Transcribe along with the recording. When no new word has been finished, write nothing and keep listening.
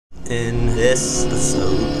In this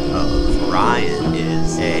episode of Ryan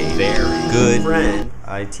is a very good friend,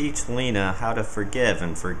 I teach Lena how to forgive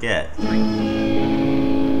and forget. Lena,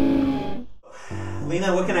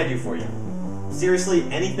 what can I do for you? Seriously,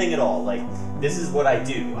 anything at all. Like, this is what I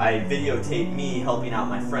do. I videotape me helping out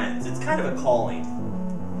my friends. It's kind of a calling.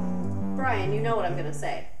 Brian, you know what I'm gonna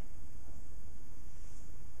say.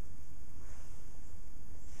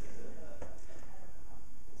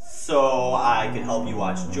 So I could help you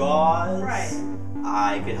watch Jaws. Right.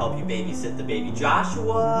 I could help you babysit the baby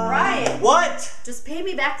Joshua. Brian! What? Just pay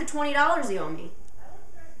me back the $20 you owe me.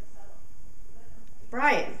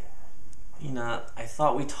 Brian, Lena, I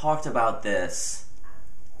thought we talked about this.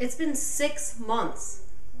 it's been 6 months.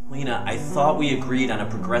 Lena, I thought we agreed on a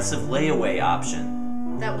progressive layaway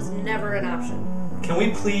option. That was never an option. Can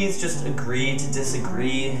we please just agree to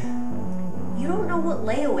disagree? You don't know what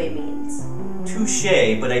layaway means.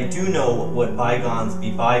 Touche, but I do know what bygones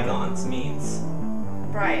be bygones means.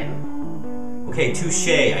 Brian, Okay, touche,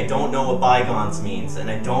 I don't know what bygones means, and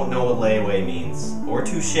I don't know what layaway means. Or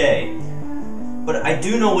touche. But I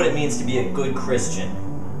do know what it means to be a good Christian.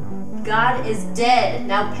 God is dead.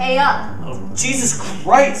 Now pay up. Oh, Jesus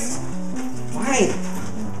Christ! Fine.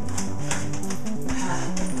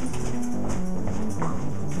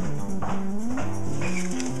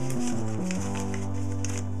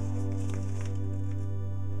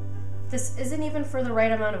 This isn't even for the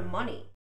right amount of money.